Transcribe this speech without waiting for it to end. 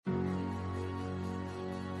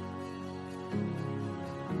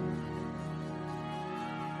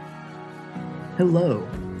Hello,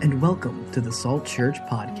 and welcome to the Salt Church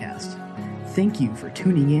Podcast. Thank you for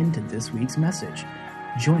tuning in to this week's message.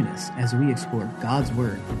 Join us as we explore God's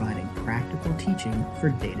Word providing practical teaching for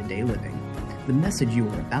day-to-day living. The message you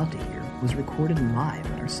are about to hear was recorded live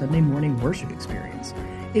at our Sunday morning worship experience.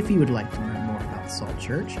 If you would like to learn more about Salt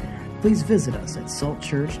Church, please visit us at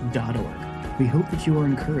saltchurch.org. We hope that you are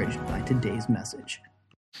encouraged by today's message.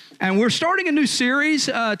 And we're starting a new series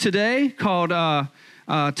today called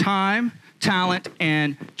Time, Talent,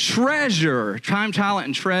 and Treasure. Time, Talent,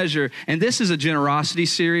 and Treasure. And this is a generosity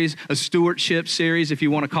series, a stewardship series, if you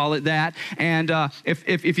want to call it that. And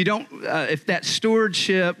if you don't, if that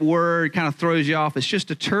stewardship word kind of throws you off, it's just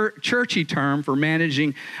a churchy term for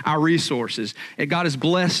managing our resources. And God has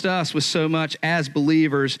blessed us with so much as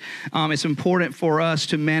believers. It's important for us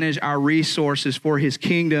to manage our resources for His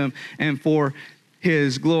kingdom and for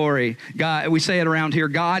His glory. God, we say it around here,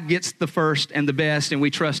 God gets the first and the best, and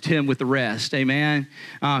we trust Him with the rest. Amen?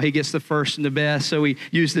 He gets the first and the best, so we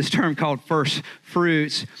use this term called first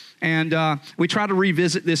fruits. And we try to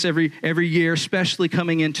revisit this every year, especially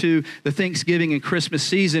coming into the Thanksgiving and Christmas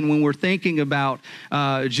season when we're thinking about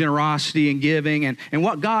generosity and giving and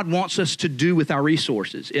what God wants us to do with our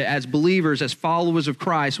resources. As believers, as followers of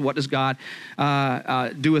Christ, what does God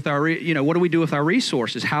do with our, what do we do with our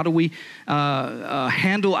resources? How do we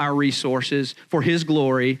handle our resources for His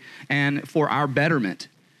glory and for our betterment?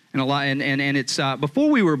 And it's before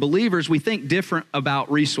we were believers, we think different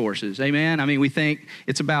about resources. Amen. I mean, we think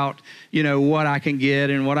it's about what I can get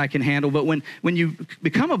and what I can handle. But when you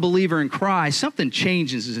become a believer in Christ, something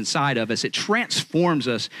changes inside of us. It transforms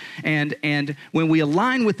us. And when we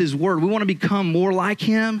align with His Word, we want to become more like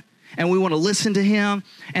Him. And we want to listen to Him.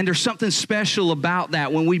 And there's something special about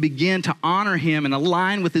that when we begin to honor Him and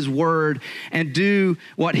align with His Word and do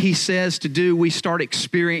what He says to do. We start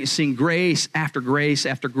experiencing grace after grace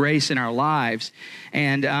after grace in our lives.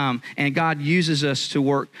 And God uses us to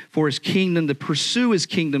work for His kingdom, to pursue His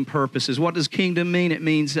kingdom purposes. What does kingdom mean? It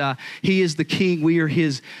means He is the King. We are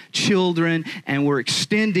His children, and we're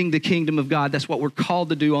extending the kingdom of God. That's what we're called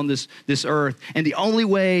to do on this earth. And the only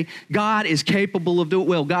way God is capable of doing,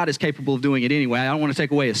 well, God is capable of doing it anyway. I don't want to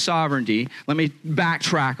take away His sovereignty. Let me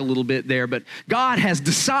backtrack a little bit there. But God has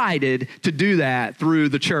decided to do that through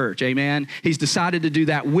the church. Amen. He's decided to do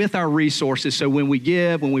that with our resources. So when we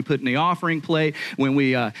give, when we put in the offering plate, when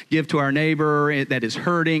we give to our neighbor that is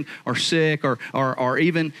hurting or sick, or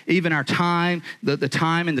even our time, the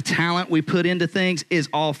time and the talent we put into things is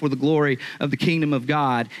all for the glory of the kingdom of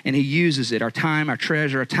God. And He uses it, our time, our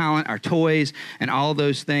treasure, our talent, our toys, and all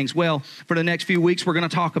those things. Well, for the next few weeks, we're going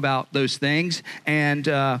to talk about those things. And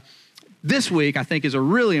this week, I think, is a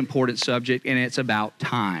really important subject, and it's about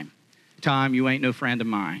time. Time, you ain't no friend of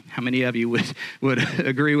mine. How many of you would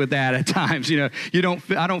agree with that at times? I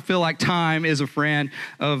don't feel like time is a friend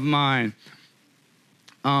of mine.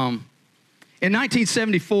 In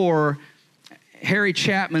 1974, Harry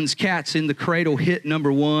Chapman's Cats in the Cradle hit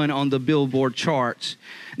 #1 on the Billboard charts.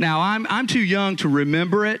 Now, I'm too young to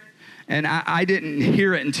remember it, and I didn't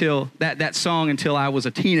hear it until that song until I was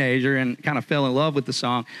a teenager and kind of fell in love with the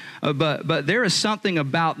song. But there is something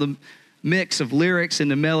about the mix of lyrics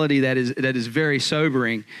and the melody that is very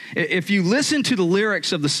sobering. If you listen to the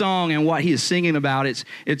lyrics of the song and what he is singing about,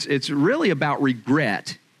 it's really about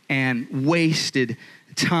regret and wasted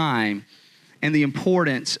time and the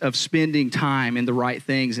importance of spending time in the right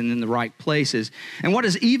things and in the right places. And what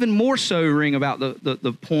is even more sobering about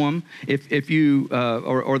the poem, if you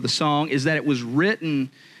or the song, is that it was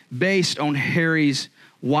written based on Harry's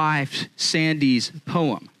wife Sandy's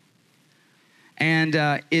poem. And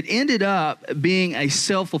it ended up being a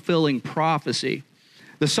self-fulfilling prophecy.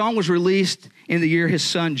 The song was released in the year his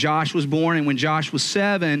son Josh was born, and when Josh was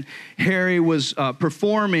 7, Harry was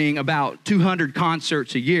performing about 200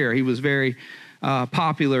 concerts a year. He was very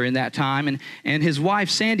popular in that time, and his wife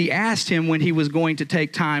Sandy asked him when he was going to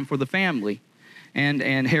take time for the family.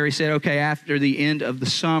 And Harry said, okay, after the end of the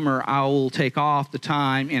summer, I will take off the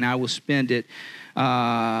time and I will spend it.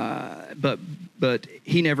 But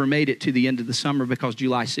he never made it to the end of the summer because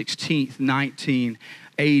July 16th,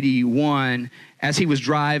 1981, as he was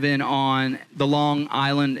driving on the Long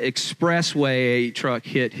Island Expressway, a truck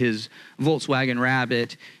hit his Volkswagen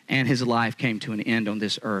Rabbit and his life came to an end on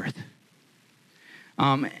this earth.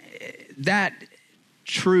 That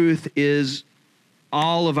truth is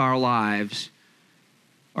all of our lives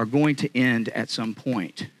are going to end at some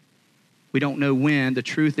point. We don't know when. The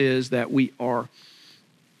truth is that we are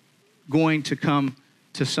going to come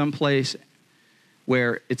to some place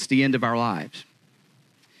where it's the end of our lives.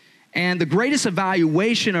 And the greatest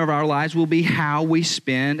evaluation of our lives will be how we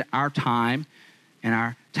spend our time and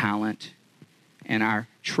our talent and our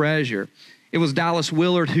treasure. It was Dallas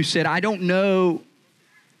Willard who said, I don't know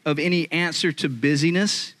of any answer to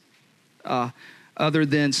busyness other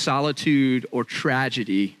than solitude or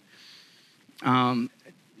tragedy.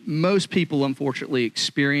 Most people, unfortunately,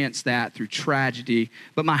 experience that through tragedy.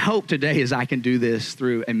 But my hope today is I can do this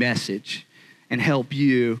through a message and help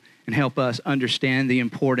you and help us understand the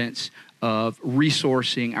importance of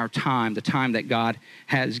resourcing our time, the time that God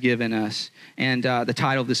has given us. And the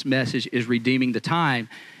title of this message is Redeeming the Time.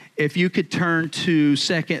 If you could turn to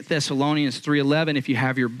 2 Thessalonians 3:11, if you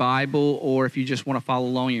have your Bible, or if you just want to follow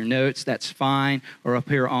along in your notes, that's fine, or up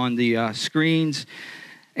here on the screens.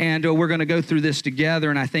 And we're going to go through this together,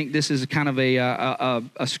 and I think this is kind of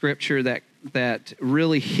a scripture that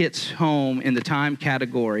really hits home in the time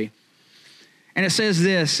category. And it says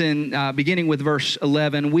this, beginning with verse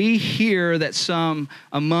 11, we hear that some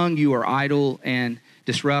among you are idle and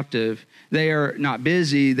disruptive. They are not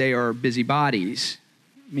busy, they are busybodies,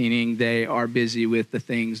 meaning they are busy with the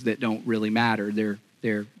things that don't really matter.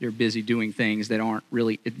 They're busy doing things that aren't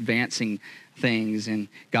really advancing things in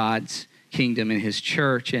God's kingdom and his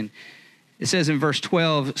church. And it says in verse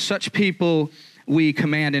 12, such people we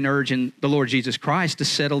command and urge in the Lord Jesus Christ to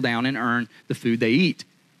settle down and earn the food they eat.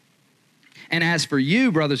 And as for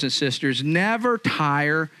you, brothers and sisters, never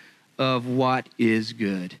tire of what is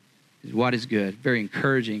good. What is good. Very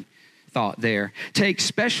encouraging thought there. Take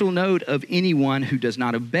special note of anyone who does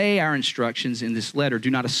not obey our instructions in this letter. Do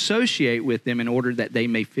not associate with them in order that they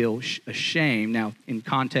may feel ashamed. Now, in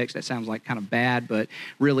context, that sounds like kind of bad, but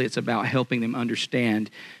really it's about helping them understand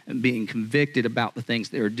and being convicted about the things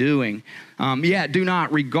they're doing. Do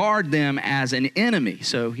not regard them as an enemy.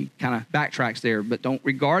 So he kind of backtracks there, but don't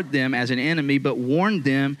regard them as an enemy, but warn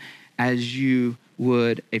them as you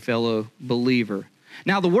would a fellow believer.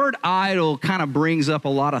 Now, the word idle kind of brings up a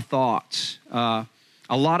lot of thoughts, a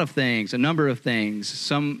lot of things, a number of things.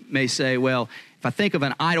 Some may say, well, if I think of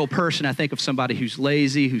an idle person, I think of somebody who's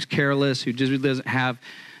lazy, who's careless, who just doesn't have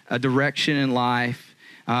a direction in life,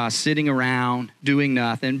 sitting around, doing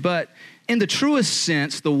nothing. But in the truest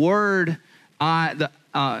sense, the word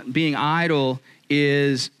being idle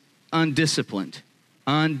is undisciplined,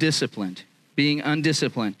 being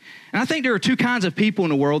undisciplined. And I think there are two kinds of people in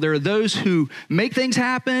the world. There are those who make things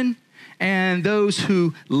happen and those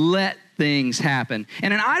who let things happen.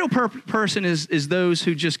 And an idle person is those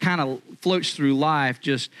who just kind of floats through life,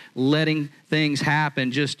 just letting things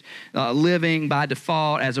happen, just living by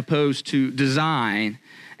default as opposed to design.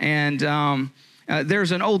 And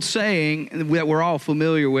there's an old saying that we're all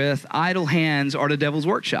familiar with, idle hands are the devil's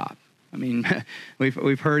workshop. I mean,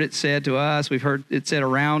 we've heard it said to us, we've heard it said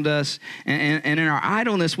around us, and in our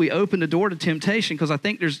idleness, we open the door to temptation, because I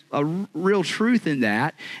think there's a real truth in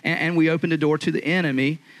that, and we open the door to the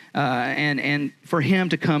enemy, and for him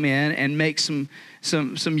to come in and make some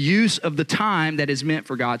use of the time that is meant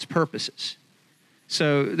for God's purposes.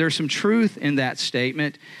 So there's some truth in that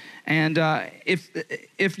statement, and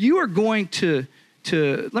if you are going to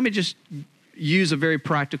let me just use a very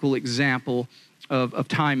practical example of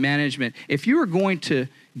time management. If you are going to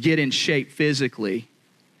get in shape physically,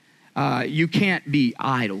 you can't be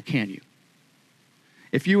idle, can you?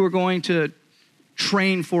 If you were going to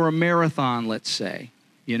train for a marathon, let's say,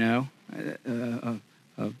 a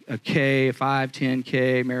 5,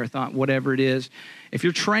 10K marathon, whatever it is, if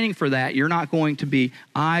you're training for that, you're not going to be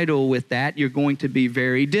idle with that. You're going to be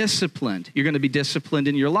very disciplined. You're going to be disciplined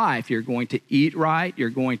in your life. You're going to eat right. You're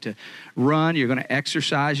going to run. You're going to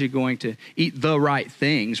exercise. You're going to eat the right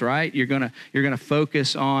things, right? You're going to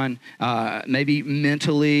focus on maybe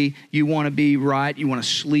mentally. You want to be right. You want to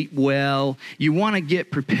sleep well. You want to get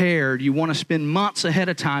prepared. You want to spend months ahead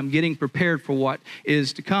of time getting prepared for what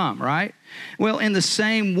is to come, right? Well, in the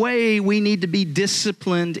same way, we need to be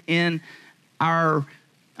disciplined in our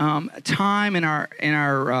time and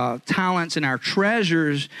our talents and our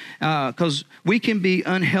treasures, because we can be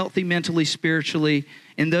unhealthy mentally, spiritually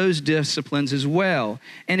in those disciplines as well.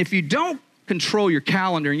 And if you don't control your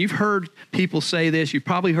calendar, and you've heard people say this, you've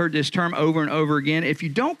probably heard this term over and over again, if you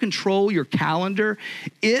don't control your calendar,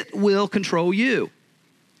 it will control you.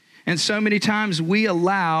 And so many times we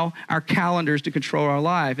allow our calendars to control our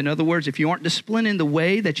life. In other words, if you aren't disciplined in the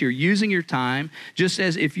way that you're using your time, just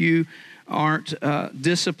as if you aren't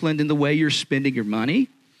disciplined in the way you're spending your money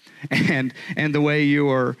and the way you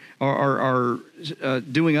are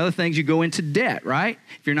doing other things, you go into debt, right?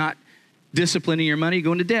 If you're not disciplining your money, you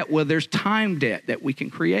go into debt. Well, there's time debt that we can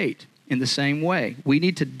create in the same way. We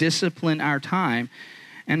need to discipline our time.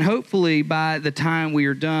 And hopefully by the time we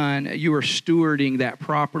are done, you are stewarding that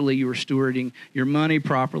properly. You are stewarding your money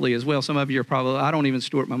properly as well. Some of you are probably, I don't even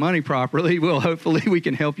steward my money properly. Well, hopefully we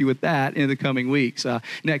can help you with that in the coming weeks.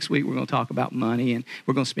 Next week, we're going to talk about money, and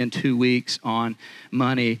we're going to spend 2 weeks on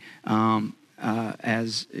money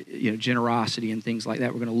as generosity and things like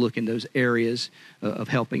that. We're going to look in those areas of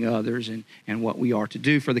helping others and what we are to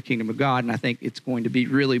do for the kingdom of God. And I think it's going to be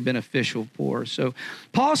really beneficial for us. So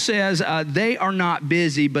Paul says they are not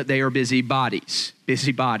busy, but they are busybodies.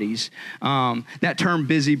 Busybodies. That term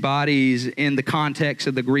busybodies in the context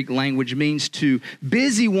of the Greek language means to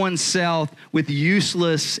busy oneself with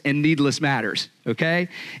useless and needless matters. Okay?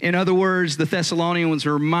 In other words, the Thessalonians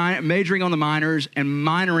were majoring on the minors and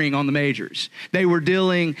minoring on the majors. They were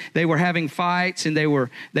having fights, and they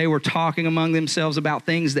were talking among themselves about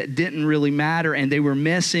things that didn't really matter, and they were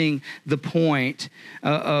missing the point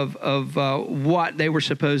of what they were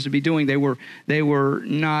supposed to be doing. They were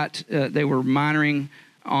minoring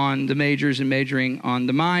on the majors and majoring on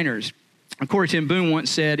the minors. Corrie ten Boom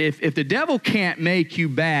once said, if the devil can't make you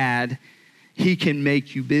bad, he can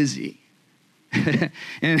make you busy.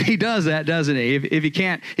 And he does that, doesn't he? If he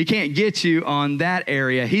can't get you on that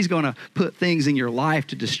area, he's going to put things in your life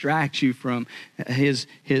to distract you from his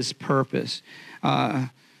purpose. Life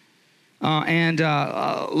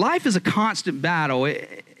is a constant battle,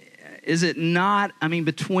 is it not? I mean,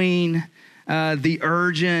 between the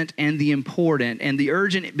urgent and the important, and the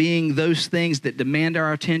urgent being those things that demand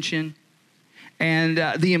our attention, and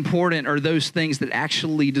the important are those things that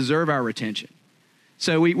actually deserve our attention.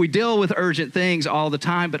 So we deal with urgent things all the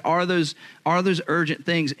time, but are those urgent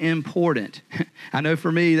things important? I know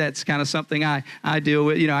for me, that's kind of something I deal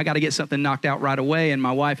with. I got to get something knocked out right away, and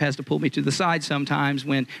my wife has to pull me to the side sometimes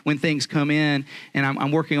when things come in, and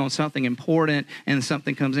I'm working on something important, and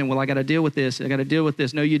something comes in. Well, I got to deal with this. I got to deal with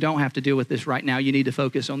this. No, you don't have to deal with this right now. You need to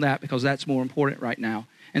focus on that because that's more important right now.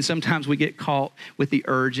 And sometimes we get caught with the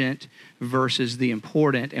urgent versus the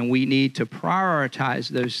important, and we need to prioritize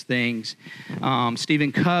those things.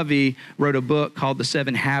 Stephen Covey wrote a book called The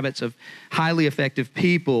 7 Habits of Highly Effective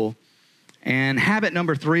People, and habit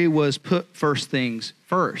number 3 was put first things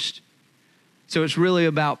first. So it's really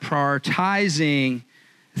about prioritizing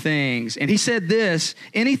things. And he said this: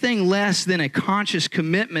 anything less than a conscious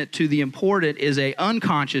commitment to the important is an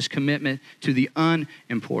unconscious commitment to the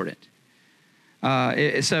unimportant.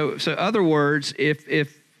 So other words,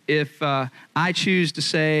 if I choose to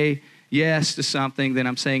say yes to something, then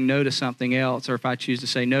I'm saying no to something else. Or if I choose to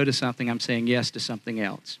say no to something, I'm saying yes to something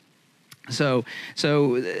else. So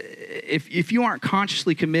if you aren't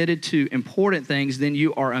consciously committed to important things, then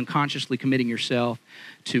you are unconsciously committing yourself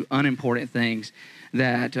to unimportant things.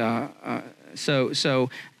 So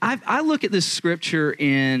I look at this scripture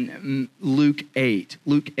in Luke 8,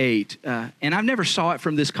 and I've never saw it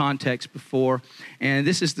from this context before. And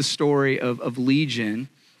this is the story of Legion.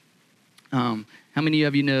 How many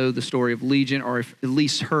of you know the story of Legion, or at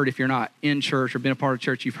least heard, if you're not in church or been a part of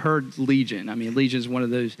church, you've heard Legion. I mean, Legion is one of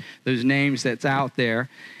those names that's out there.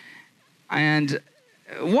 And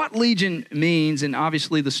what Legion means, and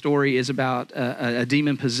obviously the story is about a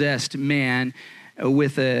demon-possessed man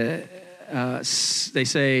with they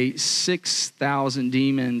say 6,000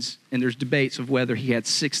 demons, and there's debates of whether he had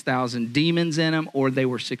 6,000 demons in him or they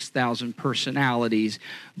were 6,000 personalities,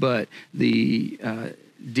 but the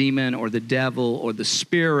demon or the devil or the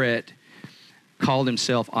spirit called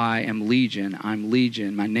himself, I am Legion, I'm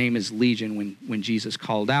Legion, my name is Legion, when Jesus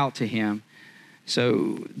called out to him.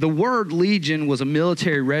 So the word legion was a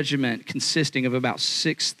military regiment consisting of about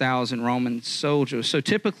 6,000 Roman soldiers. So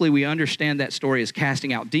typically we understand that story as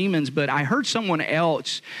casting out demons, but I heard someone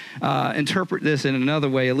else interpret this in another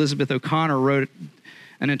way. Elizabeth O'Connor wrote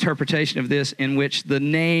an interpretation of this in which the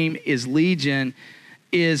name is Legion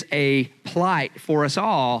is a plight for us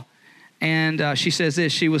all. And she says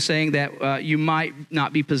this, she was saying that you might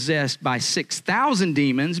not be possessed by 6,000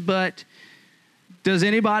 demons, but does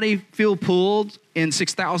anybody feel pulled in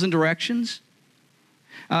 6,000 directions?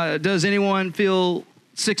 Does anyone feel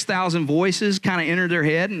 6,000 voices kind of enter their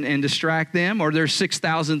head and distract them? Or there's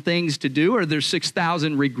 6,000 things to do? Or there's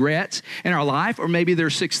 6,000 regrets in our life? Or maybe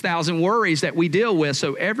there's 6,000 worries that we deal with.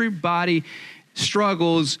 So everybody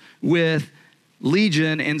struggles with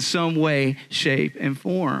legion in some way, shape, and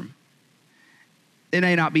form. It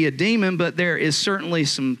may not be a demon, but there is certainly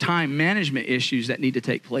some time management issues that need to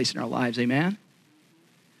take place in our lives. Amen?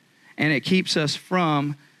 And it keeps us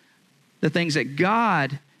from the things that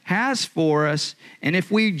God has for us. And if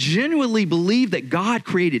we genuinely believe that God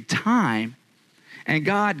created time and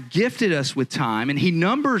God gifted us with time and He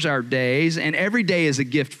numbers our days and every day is a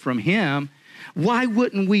gift from Him, why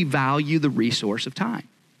wouldn't we value the resource of time?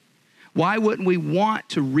 Why wouldn't we want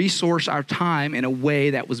to resource our time in a way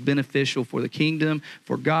that was beneficial for the kingdom,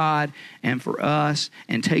 for God, and for us,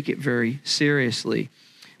 and take it very seriously?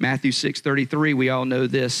 Matthew 6:33, we all know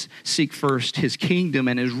this: seek first his kingdom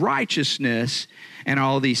and his righteousness, and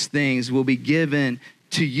all these things will be given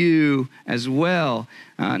to you as well.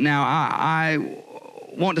 Now, I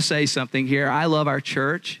want to say something here. I love our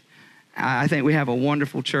church. I think we have a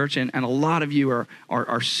wonderful church, and a lot of you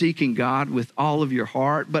are seeking God with all of your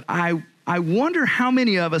heart. But I wonder how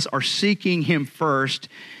many of us are seeking him first.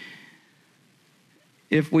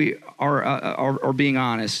 If we are being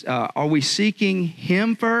honest, are we seeking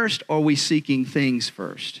him first, or are we seeking things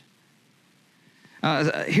first?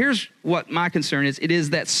 Here's what my concern is. It is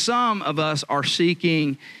that some of us are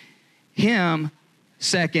seeking him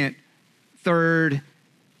second, third,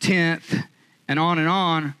 10th, and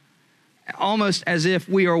on, almost as if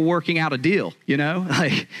we are working out a deal, you know?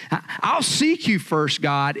 Like, I'll seek you first,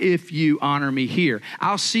 God, if you honor me here.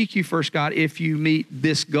 I'll seek you first, God, if you meet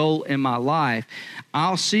this goal in my life.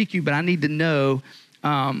 I'll seek you, but I need to know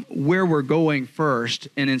where we're going first.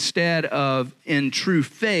 And instead of, in true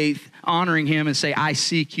faith, honoring him and say, I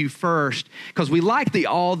seek you first, because we like the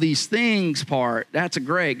all these things part. That's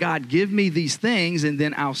great. God, give me these things, and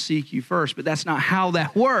then I'll seek you first. But that's not how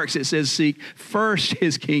that works. It says seek first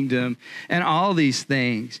his kingdom, and all these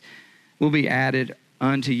things will be added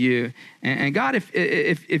unto you. And God,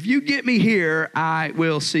 if you get me here, I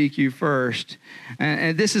will seek you first.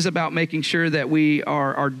 And this is about making sure that we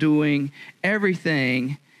are doing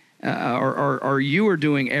everything, or you are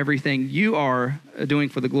doing everything you are doing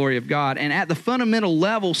for the glory of God. And at the fundamental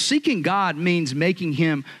level, seeking God means making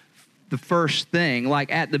him the first thing.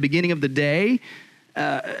 Like at the beginning of the day,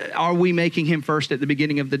 are we making him first at the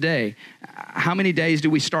beginning of the day? How many days do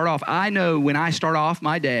we start off? I know when I start off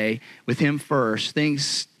my day with him first,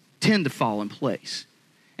 things tend to fall in place.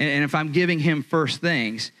 And if I'm giving him first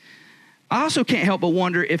things, I also can't help but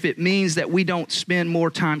wonder if it means that we don't spend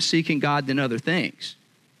more time seeking God than other things.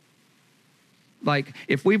 Like,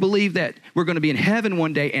 if we believe that we're going to be in heaven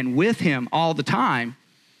one day and with him all the time,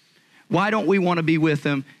 why don't we want to be with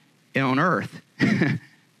him on earth?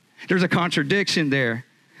 There's a contradiction there.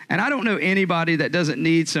 And I don't know anybody that doesn't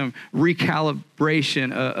need some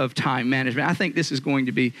recalibration of time management. I think this is going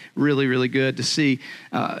to be really, really good to see,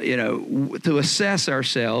 to assess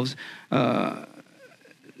ourselves.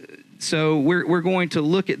 So we're going to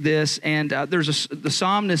look at this, and the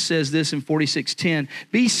psalmist says this in 46:10,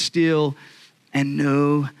 be still and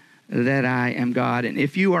know that I am God. And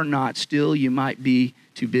if you are not still, you might be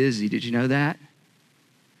too busy. Did you know that?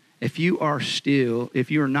 If you are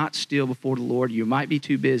not still before the Lord, you might be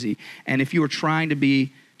too busy. And if you are trying to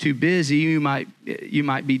be too busy, you might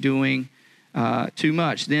be doing too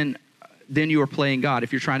much. Then you are playing God.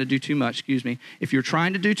 If you're trying to do too much, if you're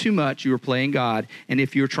trying to do too much, you are playing God. And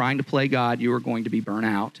if you're trying to play God, you are going to be burnt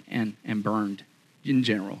out and burned in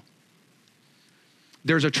general.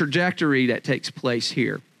 There's a trajectory that takes place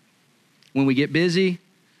here. When we get busy,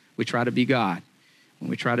 we try to be God.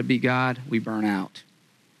 When we try to be God, we burn out.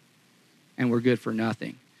 And we're good for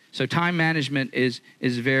nothing. So time management is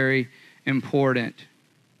very important.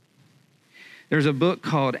 There's a book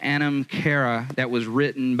called Anam Cara that was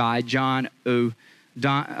written by John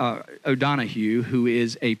O'Donohue, who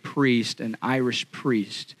is a priest, an Irish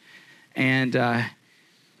priest. And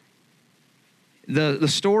the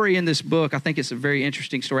story in this book, I think it's a very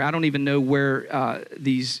interesting story. I don't even know where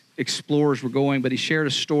these explorers were going, but he shared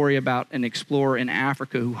a story about an explorer in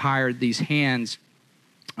Africa who hired these hands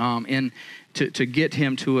to get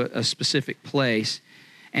him to a specific place.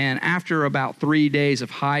 And after about 3 days of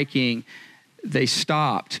hiking, they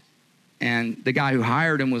stopped. And the guy who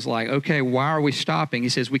hired him was like, okay, why are we stopping? He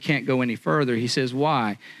says, we can't go any further. He says,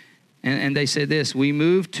 why? And they said this, we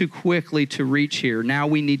moved too quickly to reach here. Now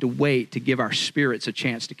we need to wait to give our spirits a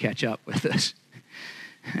chance to catch up with us.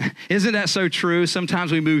 Isn't that so true?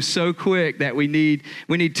 Sometimes we move so quick that we need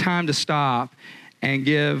time to stop and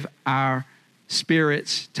give our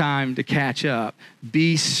spirits time to catch up.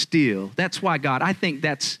 Be still. That's why God, I think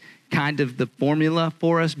that's kind of the formula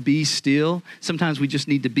for us. Be still. Sometimes we just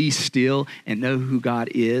need to be still and know who God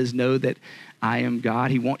is. Know that I am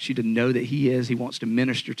God. He wants you to know that he is. He wants to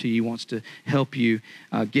minister to you. He wants to help you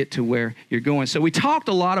get to where you're going. So we talked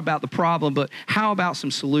a lot about the problem, but how about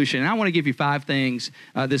some solution? And I want to give you 5 things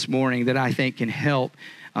this morning that I think can help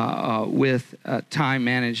with time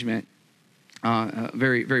management.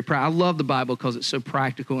 Very, very proud. I love the Bible because it's so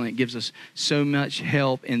practical and it gives us so much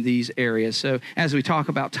help in these areas. So as we talk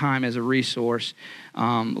about time as a resource,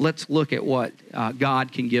 let's look at what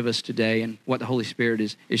God can give us today and what the Holy Spirit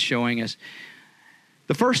is showing us.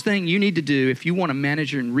 The first thing you need to do if you want to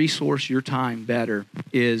manage and resource your time better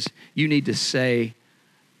is you need to say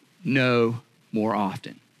no more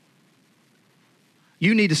often.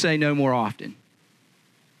 You need to say no more often.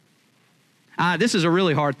 This is a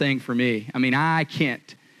really hard thing for me. I mean, I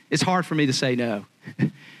can't. It's hard for me to say no.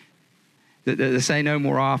 to say no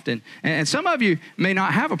more often. And some of you may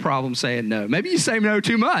not have a problem saying no. Maybe you say no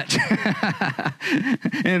too much.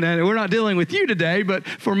 And we're not dealing with you today, but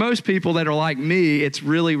for most people that are like me, it's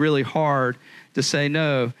really, really hard to say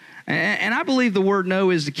no. And I believe the word no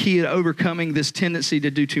is the key to overcoming this tendency to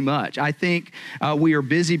do too much. I think we are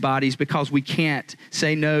busybodies because we can't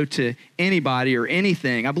say no to anybody or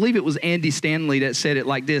anything. I believe it was Andy Stanley that said it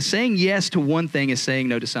like this: saying yes to one thing is saying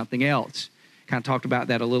no to something else. Kind of talked about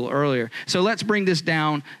that a little earlier. So let's bring this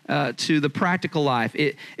down to the practical life.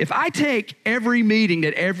 If I take every meeting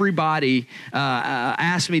that everybody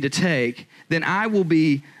asks me to take, then I will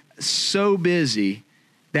be so busy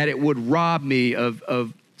that it would rob me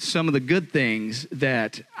of some of the good things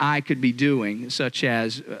that I could be doing, such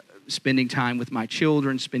as spending time with my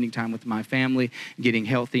children, spending time with my family, getting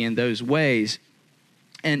healthy in those ways.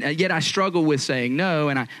 And yet I struggle with saying no,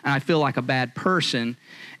 and I feel like a bad person.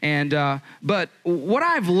 But what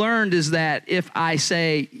I've learned is that if I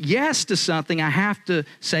say yes to something, I have to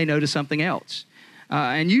say no to something else.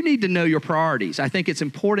 And you need to know your priorities. I think it's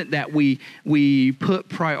important that we put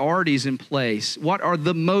priorities in place. What are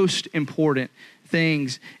the most important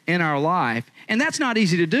things in our life? And that's not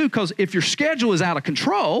easy to do, because if your schedule is out of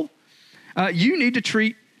control, you need to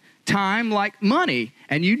treat time like money,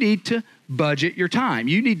 and you need to budget your time.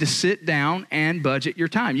 You need to sit down and budget your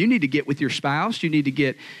time. You need to get with your spouse. You need to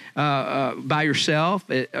get by yourself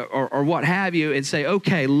or what have you and say,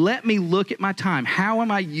 okay, let me look at my time. How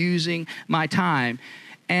am I using my time?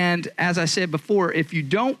 And as I said before, if you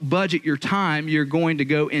don't budget your time, you're going to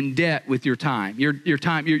go in debt with your time. You're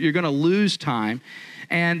going to lose time.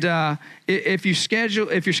 And if your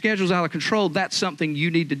schedule's out of control, that's something you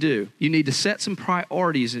need to do. You need to set some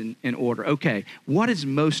priorities in order. Okay, what is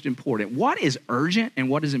most important? What is urgent and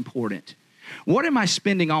what is important? What am I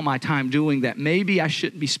spending all my time doing that maybe I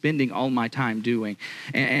shouldn't be spending all my time doing?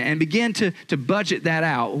 And begin to budget that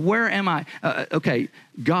out. Where am I? Okay,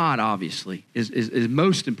 God obviously is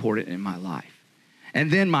most important in my life. And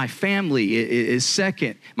then my family is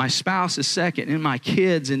second. My spouse is second, and my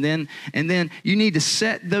kids. And then you need to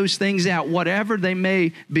set those things out, whatever they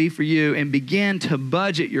may be for you, and begin to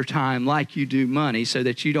budget your time like you do money, so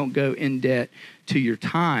that you don't go in debt to your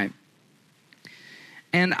time.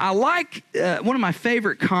 And I like, one of my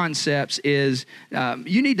favorite concepts is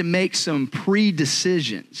you need to make some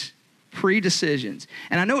pre-decisions.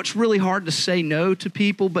 And I know it's really hard to say no to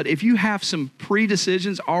people, but if you have some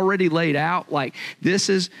pre-decisions already laid out, like this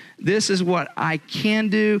is what I can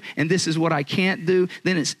do and this is what I can't do,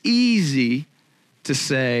 then it's easy to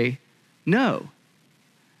say no.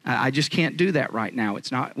 I just can't do that right now.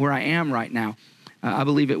 It's not where I am right now. I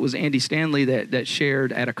believe it was Andy Stanley that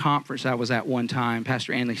shared at a conference I was at one time.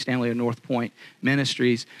 Pastor Andy Stanley of North Point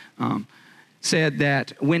Ministries said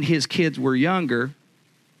that when his kids were younger,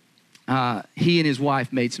 he and his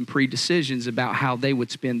wife made some pre-decisions about how they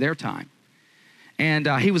would spend their time. And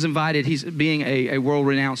he was invited, he's being a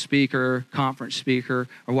world-renowned speaker, conference speaker,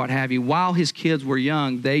 or what have you. While his kids were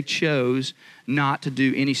young, they chose not to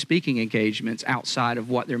do any speaking engagements outside of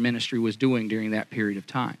what their ministry was doing during that period of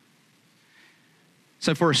time.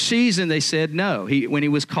 So for a season, they said no. When he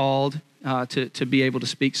was called to be able to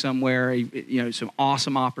speak somewhere, some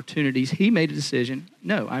awesome opportunities, he made a decision,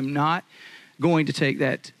 no, I'm not going to take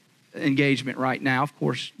that engagement right now. Of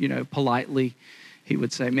course, politely, he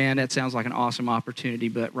would say, man, that sounds like an awesome opportunity,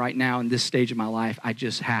 but right now in this stage of my life, I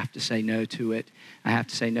just have to say no to it. I have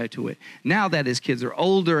to say no to it. Now that his kids are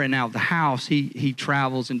older and now the house, he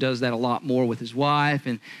travels and does that a lot more with his wife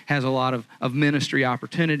and has a lot of ministry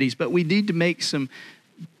opportunities. But we need to make some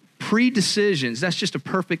pre-decisions. That's just a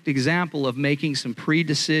perfect example of making some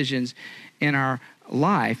pre-decisions in our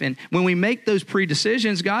life. And when we make those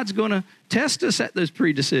pre-decisions, God's going to test us at those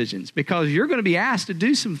pre-decisions, because you're going to be asked to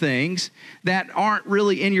do some things that aren't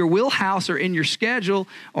really in your wheelhouse or in your schedule,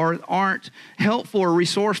 or aren't helpful or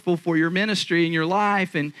resourceful for your ministry and your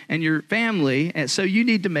life and your family. And so you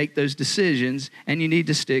need to make those decisions, and you need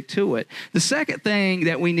to stick to it. The second thing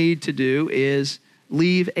that we need to do is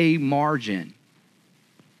leave a margin.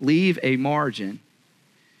 Leave a margin.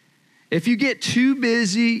 If you get too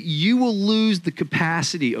busy, you will lose the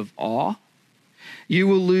capacity of awe. You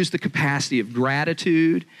will lose the capacity of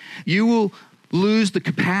gratitude. You will lose the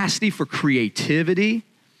capacity for creativity.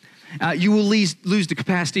 You will lose the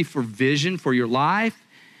capacity for vision for your life.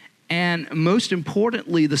 And most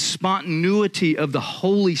importantly, the spontaneity of the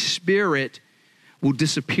Holy Spirit will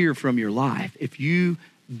disappear from your life if you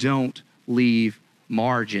don't leave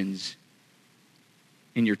margins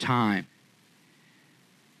in your time.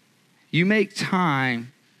 You make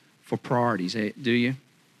time for priorities, do you?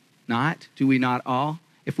 Not? Do we not all?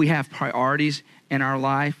 If we have priorities in our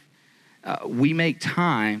life, we make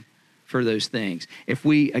time for those things. If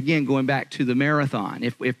we, again, going back to the marathon,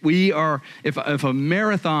 if a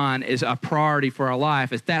marathon is a priority for our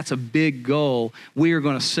life, if that's a big goal, we are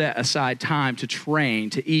going to set aside time to train,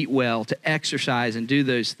 to eat well, to exercise and do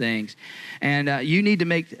those things. And you need to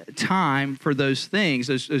make time for those things,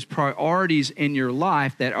 those priorities in your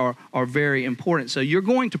life that are very important. So you're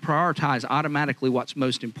going to prioritize automatically what's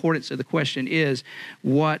most important. So the question is,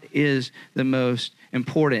 what is the most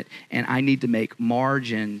important? And I need to make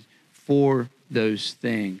margin for those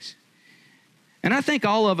things. And I think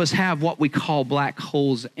all of us have what we call black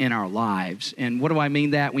holes in our lives. And what do I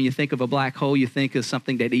mean that? When you think of a black hole, you think of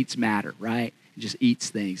something that eats matter, right? It just eats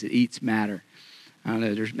things. It eats matter. I don't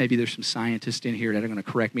know, maybe there's some scientists in here that are going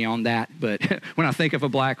to correct me on that. But when I think of a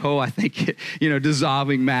black hole, I think,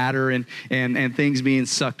 dissolving matter and things being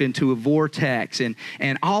sucked into a vortex. And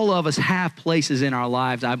all of us have places in our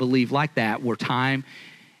lives, I believe, like that, where time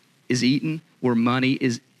is eaten, where money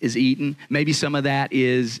is eaten. Maybe some of that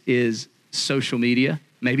is social media.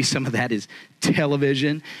 Maybe some of that is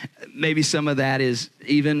television. Maybe some of that is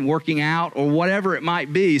even working out or whatever it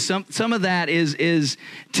might be. Some of that is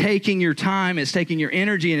taking your time, it's taking your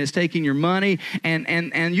energy, and it's taking your money.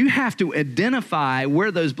 And you have to identify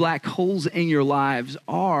where those black holes in your lives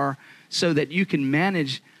are so that you can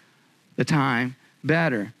manage the time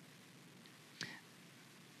better.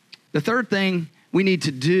 The third thing we need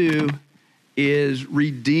to do is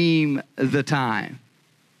redeem the time.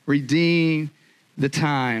 Redeem the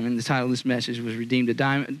time. And the title of this message was Redeem the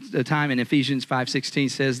Time. And Ephesians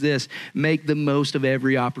 5:16 says this: make the most of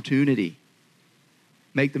every opportunity.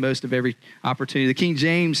 Make the most of every opportunity. The King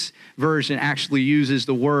James Version actually uses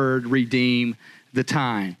the word redeem the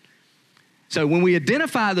time. So when we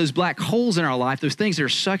identify those black holes in our life, those things that are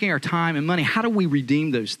sucking our time and money, how do we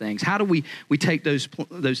redeem those things? How do we take those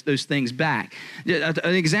things back?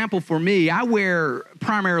 An example for me, I wear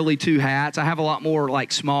primarily two hats. I have a lot more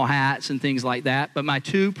like small hats and things like that, but my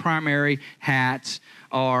two primary hats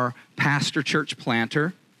are pastor, church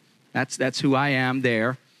planter. That's who I am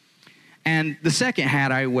there. And the second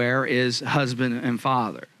hat I wear is husband and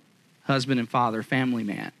father, family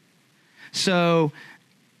man. So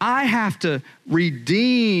I have to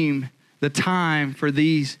redeem the time for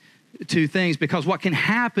these two things, because what can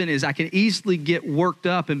happen is I can easily get worked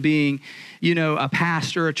up in being, a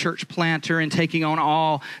pastor, a church planter, and taking on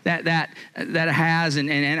all that has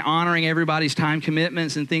and honoring everybody's time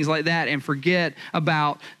commitments and things like that, and forget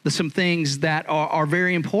about some things that are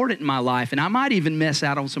very important in my life. And I might even miss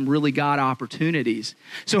out on some really God opportunities.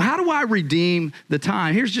 So how do I redeem the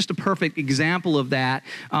time? Here's just a perfect example of that.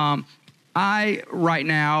 I, right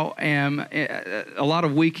now, am, a lot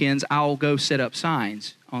of weekends, I'll go set up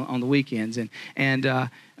signs on the weekends. And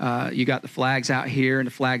you got the flags out here and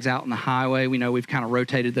the flags out on the highway. We know we've kind of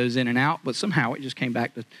rotated those in and out, but somehow it just came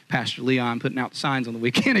back to Pastor Leon putting out the signs on the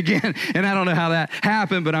weekend again. And I don't know how that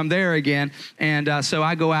happened, but I'm there again. And so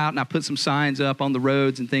I go out and I put some signs up on the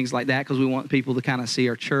roads and things like that, because we want people to kind of see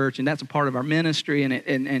our church. And that's a part of our ministry.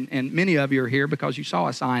 And many of you are here because you saw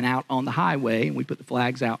a sign out on the highway, and we put the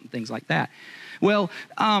flags out and things like that. Well,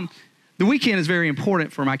 the weekend is very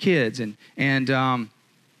important for my kids and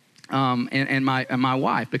my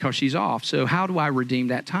wife, because she's off. So how do I redeem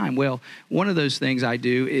that time? Well, one of those things I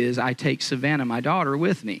do is I take Savannah, my daughter,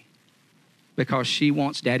 with me, because she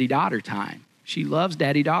wants daddy-daughter time. She loves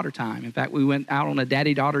daddy-daughter time. In fact, we went out on a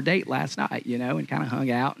daddy-daughter date last night, and kind of hung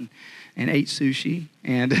out and ate sushi.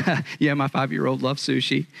 And my 5-year-old loves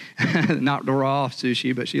sushi, not the raw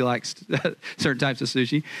sushi, but she likes certain types of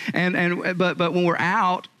sushi. But when we're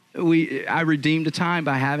out, I redeem the time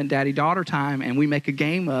by having daddy-daughter time, and we make a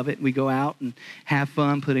game of it. We go out and have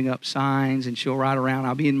fun putting up signs, and she'll ride around.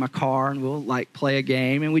 I'll be in my car, and we'll play a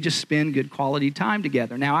game, and we just spend good quality time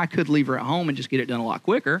together. Now, I could leave her at home and just get it done a lot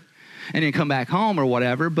quicker and then come back home or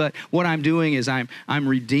whatever, but what I'm doing is I'm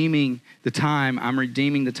redeeming the time. I'm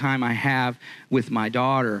redeeming the time I have with my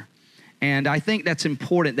daughter. And I think that's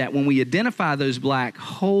important, that when we identify those black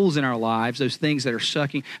holes in our lives, those things that are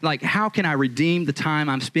sucking, like how can I redeem the time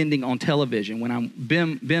I'm spending on television when I'm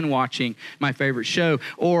been watching my favorite show,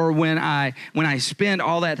 or when I spend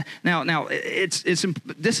all that. Now this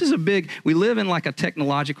is a big. We live in like a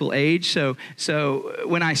technological age, so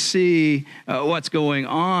when I see what's going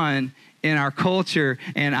on in our culture,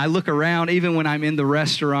 and I look around, even when I'm in the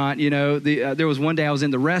restaurant, there was one day I was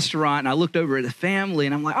in the restaurant, and I looked over at the family,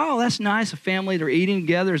 and I'm like, oh, that's nice, a family, they're eating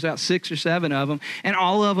together, there's about 6 or 7 of them, and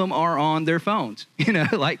all of them are on their phones,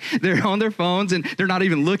 like they're on their phones, and they're not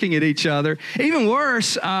even looking at each other. Even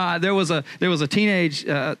worse, there was a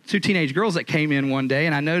two teenage girls that came in one day,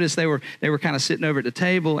 and I noticed they were kind of sitting over at the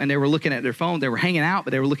table, and they were looking at their phone. They were hanging out,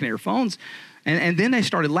 but they were looking at their phones. And then they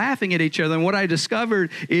started laughing at each other. And what I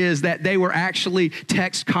discovered is that they were actually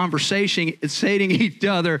text conversating each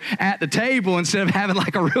other at the table instead of having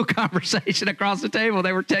like a real conversation across the table.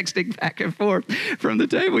 They were texting back and forth from the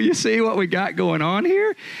table. You see what we got going on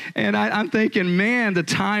here? And I'm thinking, man, the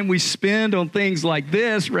time we spend on things like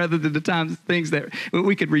this rather than the things that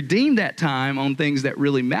we could redeem that time on things that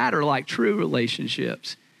really matter, like true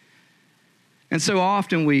relationships. And so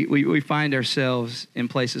often we find ourselves in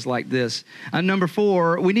places like this. Number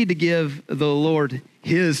 4, we need to give the Lord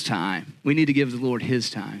his time. We need to give the Lord his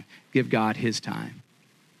time. Give God his time.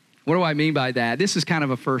 What do I mean by that? This is kind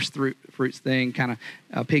of a first fruits thing, kind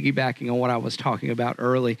of piggybacking on what I was talking about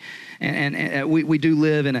early. And we do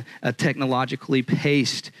live in a technologically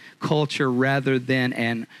paced culture rather than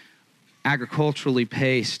an agriculturally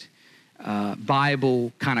paced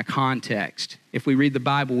Bible kind of context. If we read the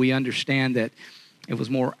Bible, we understand that it was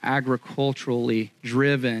more agriculturally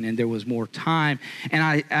driven and there was more time. And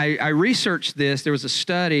I researched this. There was a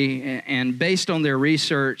study, and based on their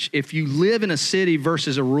research, if you live in a city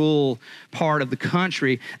versus a rural part of the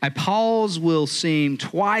country, a pause will seem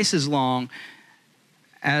twice as long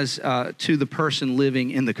as to the person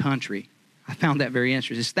living in the country. I found that very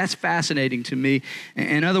interesting. That's fascinating to me.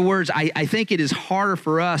 In other words, I think it is harder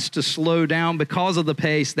for us to slow down because of the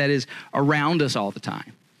pace that is around us all the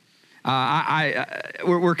time.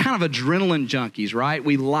 We're kind of adrenaline junkies, right?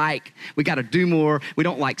 We got to do more. We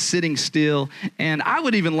don't like sitting still. And I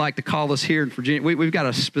would even like to call us here in Virginia. We've got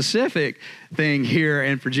a specific thing here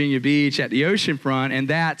in Virginia Beach at the oceanfront, and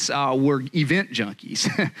that's we're event junkies.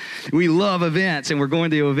 We love events, and we're going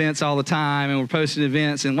to events all the time, and we're posting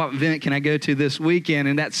events, and what event can I go to this weekend?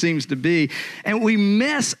 And that seems to be. And we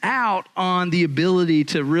miss out on the ability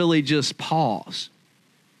to really just pause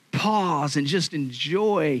and just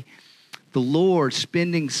enjoy the Lord,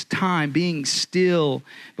 spending time, being still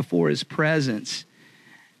before his presence.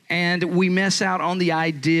 And we miss out on the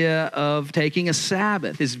idea of taking a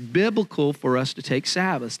Sabbath. It's biblical for us to take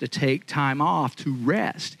Sabbaths, to take time off, to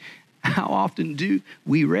rest. How often do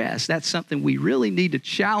we rest? That's something we really need to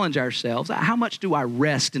challenge ourselves. How much do I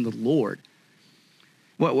rest in the Lord?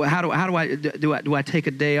 How do I take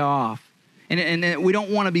a day off? And we don't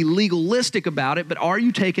want to be legalistic about it, but are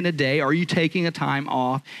you taking a day? Are you taking a time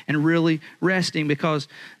off and really resting? Because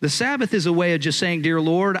the Sabbath is a way of just saying, dear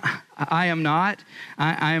Lord, I am not.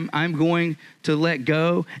 I'm going to let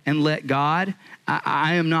go and let God.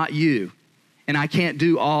 I am not you, and I can't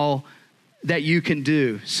do all that you can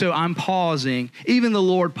do. So I'm pausing. Even the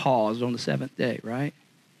Lord paused on the 7th day, right?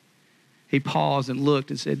 He paused and looked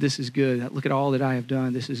and said, this is good. Look at all that I have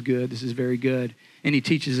done. This is good. This is very good. And he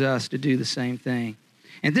teaches us to do the same thing.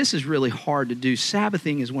 And this is really hard to do.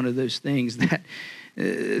 Sabbathing is one of those things that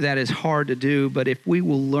is hard to do. But if we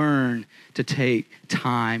will learn to take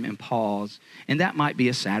time and pause, and that might be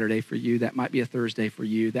a Saturday for you, that might be a Thursday for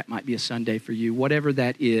you, that might be a Sunday for you, whatever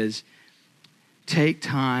that is, take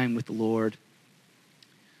time with the Lord.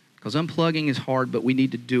 Because unplugging is hard, but we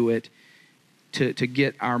need to do it to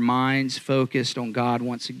get our minds focused on God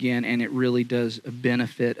once again, and it really does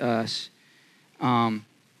benefit us. I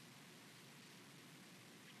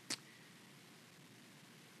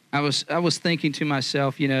was thinking to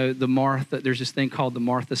myself, there's this thing called the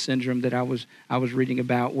Martha syndrome that I was reading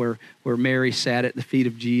about where Mary sat at the feet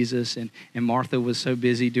of Jesus, and Martha was so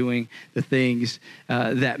busy doing the things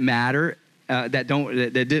that matter. That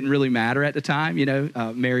didn't really matter at the time.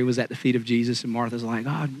 Mary was at the feet of Jesus, and Martha's like,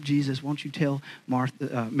 "Oh, Jesus, won't you tell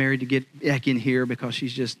Mary to get back in here because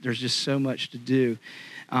there's just so much to do."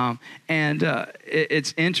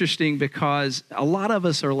 It's interesting because a lot of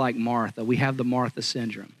us are like Martha. We have the Martha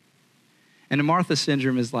syndrome. And the Martha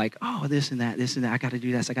syndrome is like, oh, this and that. I got to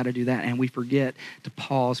do this, I got to do that. And we forget to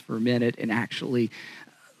pause for a minute and actually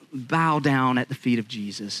bow down at the feet of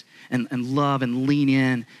Jesus and love and lean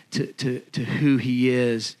in to who he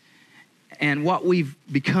is. And what we've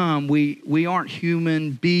become, we aren't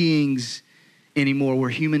human beings anymore. We're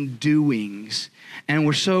human doings. And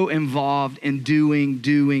we're so involved in doing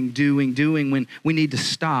when we need to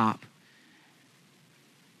stop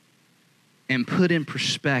and put in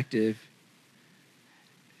perspective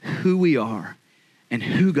who we are and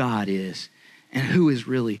who God is and who is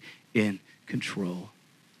really in control.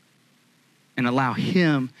 And allow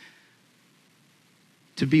him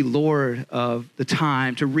to be Lord of the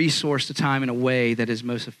time, to resource the time in a way that is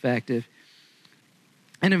most effective.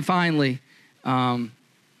 And then finally, and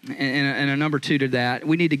a number two to that,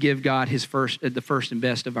 we need to give God the first and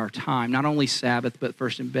best of our time. Not only Sabbath, but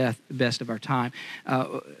first and best of our time.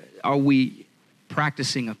 Are we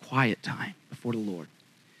practicing a quiet time before the Lord?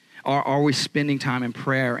 Are we spending time in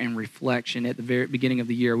prayer and reflection? At the very beginning of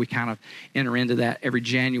the year, we kind of enter into that. Every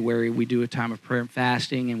January, we do a time of prayer and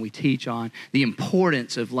fasting, and we teach on the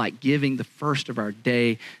importance of like giving the first of our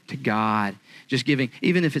day to God. Just giving,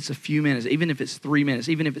 even if it's a few minutes, even if it's 3 minutes,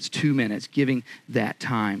 even if it's 2 minutes, giving that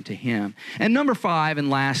time to Him. And number 5,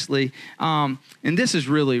 and lastly, and this is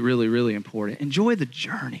really, really, really important, enjoy the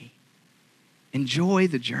journey. Enjoy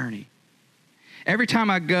the journey. Every time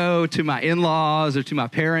I go to my in-laws or to my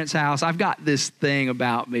parents' house, I've got this thing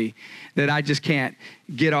about me that I just can't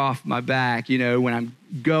get off my back. You know, when I'm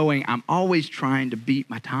going, I'm always trying to beat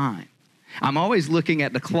my time. I'm always looking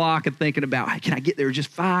at the clock and thinking about, hey, can I get there just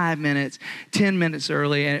 5 minutes, 10 minutes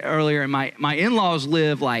earlier? And my in-laws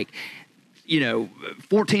live like,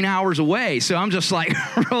 14 hours away. So I'm just like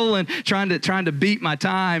rolling, trying to beat my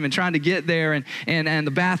time and trying to get there. And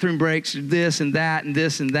the bathroom breaks, this and that and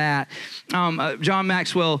this and that. John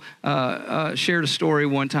Maxwell shared a story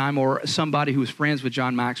one time, or somebody who was friends with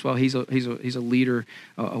John Maxwell. He's a leader,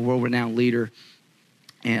 a world-renowned leader,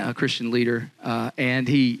 and a Christian leader.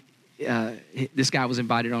 And this guy was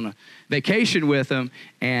invited on a vacation with him,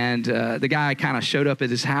 and the guy kind of showed up at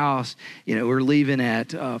his house. We're leaving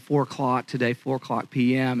at 4 o'clock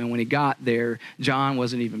p.m., and when he got there, John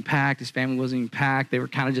wasn't even packed. His family wasn't even packed. They were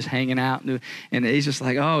kind of just hanging out, and he's just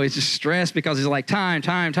like, he's just stressed because he's like, time.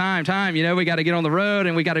 We got to get on the road,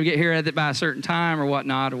 and we got to get here by a certain time or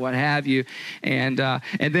whatnot or what have you. And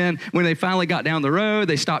then when they finally got down the road,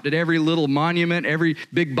 they stopped at every little monument, every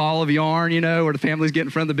big ball of yarn, where the families get in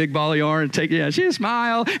front of the big ball of yarn and she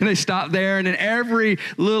smile, and they stopped there, and then every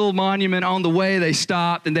little monument on the way they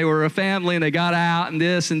stopped, and they were a family, and they got out, and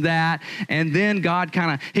this and that. And then God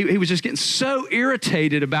he was just getting so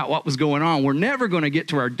irritated about what was going on. We're never going to get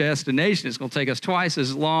to our destination. It's going to take us twice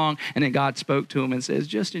as long. And then God spoke to him and says,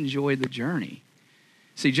 just enjoy the journey.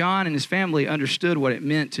 See, John and his family understood what it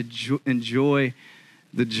meant to enjoy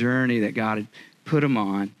the journey that God had put him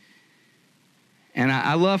on. And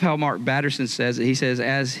I love how Mark Batterson says it. He says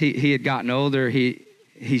as he had gotten older,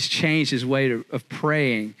 he's changed his way of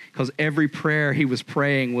praying, because every prayer he was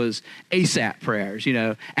praying was ASAP prayers,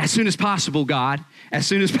 as soon as possible, God, as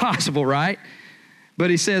soon as possible, right? But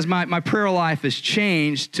he says, my prayer life has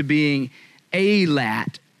changed to being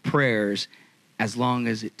ALAT prayers, as long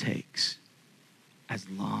as it takes. As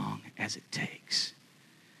long as it takes.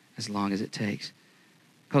 As long as it takes.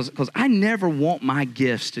 Because I never want my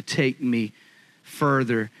gifts to take me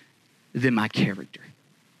further than my character.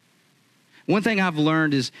 One thing I've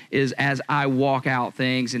learned is as I walk out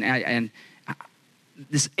things and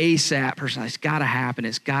this ASAP person, it's got to happen,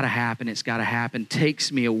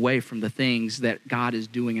 takes me away from the things that God is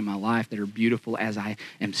doing in my life that are beautiful as I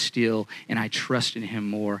am still, and I trust in Him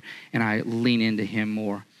more, and I lean into Him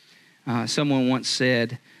more. Someone once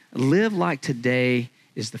said, live like today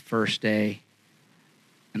is the first day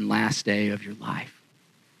and last day of your life.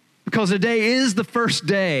 Because today is the first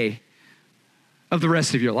day of the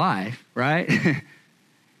rest of your life, right?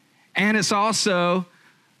 And it's also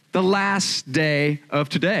the last day of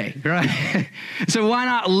today, right? So why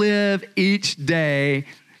not live each day?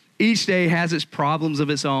 Each day has its problems of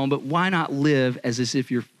its own, but why not live as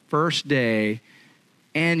if your first day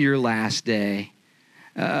and your last day?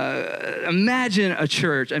 Imagine a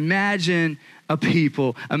church, imagine a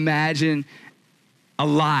people, imagine a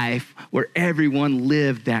life where everyone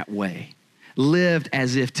lived that way. Lived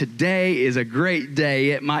as if today is a great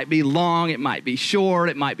day. It might be long, it might be short,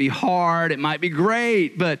 it might be hard, it might be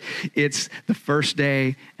great, but it's the first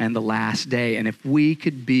day and the last day. And if we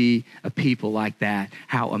could be a people like that,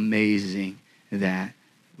 how amazing that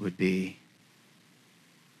would be.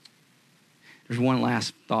 There's one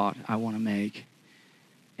last thought I want to make,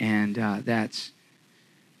 and that's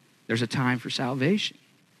there's a time for salvation.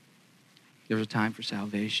 There's a time for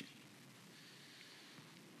salvation.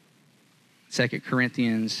 2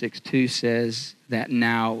 Corinthians 6:2 says that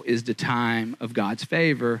now is the time of God's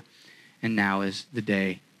favor, and now is the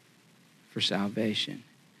day for salvation.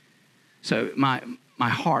 So my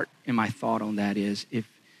heart and my thought on that is,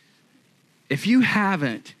 if you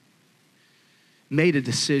haven't made a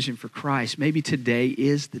decision for Christ, maybe today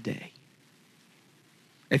is the day.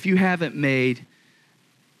 If you haven't made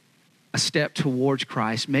a step towards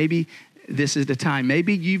Christ, maybe this is the time.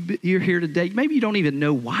 Maybe you're here today. Maybe you don't even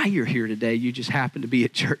know why you're here today. You just happen to be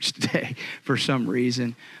at church today for some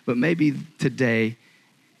reason. But maybe today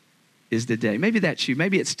is the day. Maybe that's you.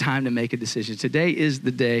 Maybe it's time to make a decision. Today is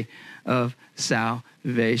the day of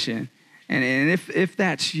salvation. And if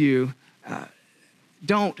that's you,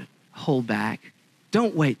 don't hold back.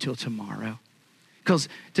 Don't wait till tomorrow, because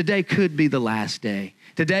today could be the last day.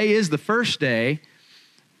 Today is the first day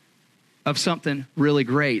of something really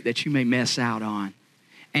great that you may miss out on.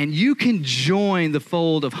 And you can join the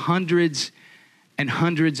fold of hundreds and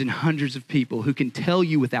hundreds and hundreds of people who can tell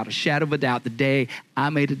you without a shadow of a doubt, the day I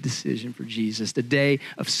made a decision for Jesus, the day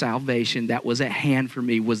of salvation that was at hand for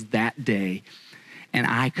me was that day. And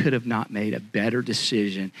I could have not made a better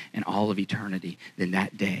decision in all of eternity than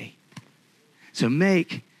that day. So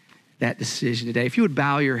make that decision today. If you would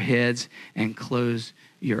bow your heads and close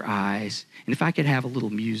your eyes. And if I could have a little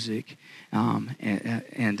music.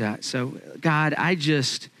 So God,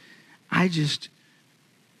 I'm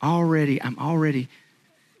already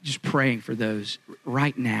just praying for those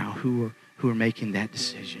right now who are making that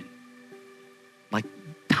decision. Like,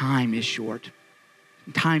 time is short.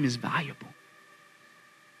 Time is valuable.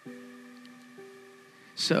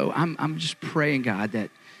 So I'm just praying, God, that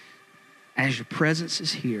as your presence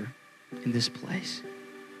is here in this place,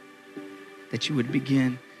 that you would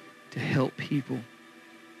begin to help people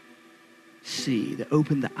see, to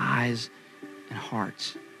open the eyes and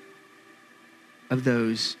hearts of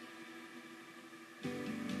those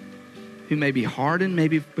who may be hardened,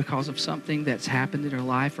 maybe because of something that's happened in their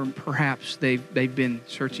life, or perhaps they've been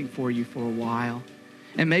searching for you for a while.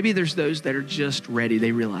 And maybe there's those that are just ready.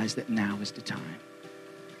 They realize that now is the time.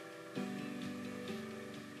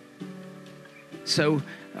 So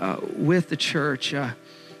with the church, and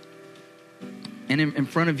in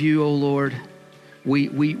front of you, oh Lord,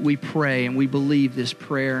 we pray and we believe this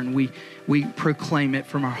prayer and we proclaim it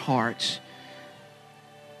from our hearts.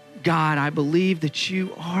 God, I believe that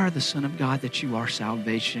you are the Son of God, that you are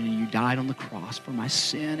salvation, and you died on the cross for my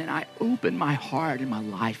sin, and I open my heart and my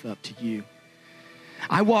life up to you.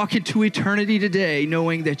 I walk into eternity today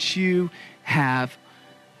knowing that you have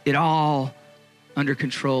it all under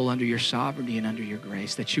control, under your sovereignty and under your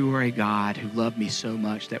grace, that you are a God who loved me so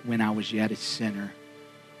much that when I was yet a sinner,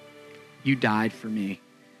 you died for me.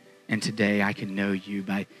 And today I can know you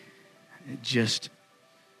by just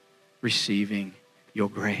receiving your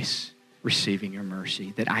grace, receiving your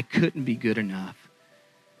mercy, that I couldn't be good enough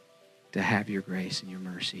to have your grace and your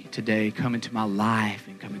mercy. Today, come into my life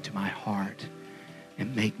and come into my heart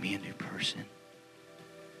and make me a new person.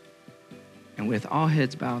 And with all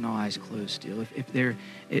heads bowed and all eyes closed still,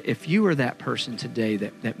 if you are that person today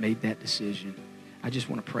that made that decision, I just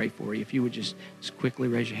want to pray for you. If you would just quickly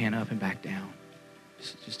raise your hand up and back down.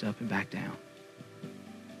 Just up and back down.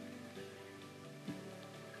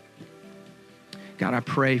 God, I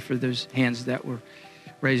pray for those hands that were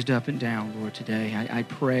raised up and down, Lord, today. I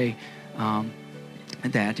pray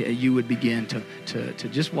that you would begin to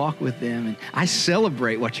just walk with them. And I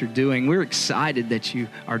celebrate what you're doing. We're excited that you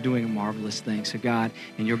are doing a marvelous thing. So God,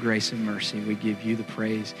 in your grace and mercy, we give you the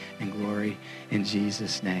praise and glory in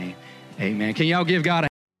Jesus' name. Amen. Can y'all give God a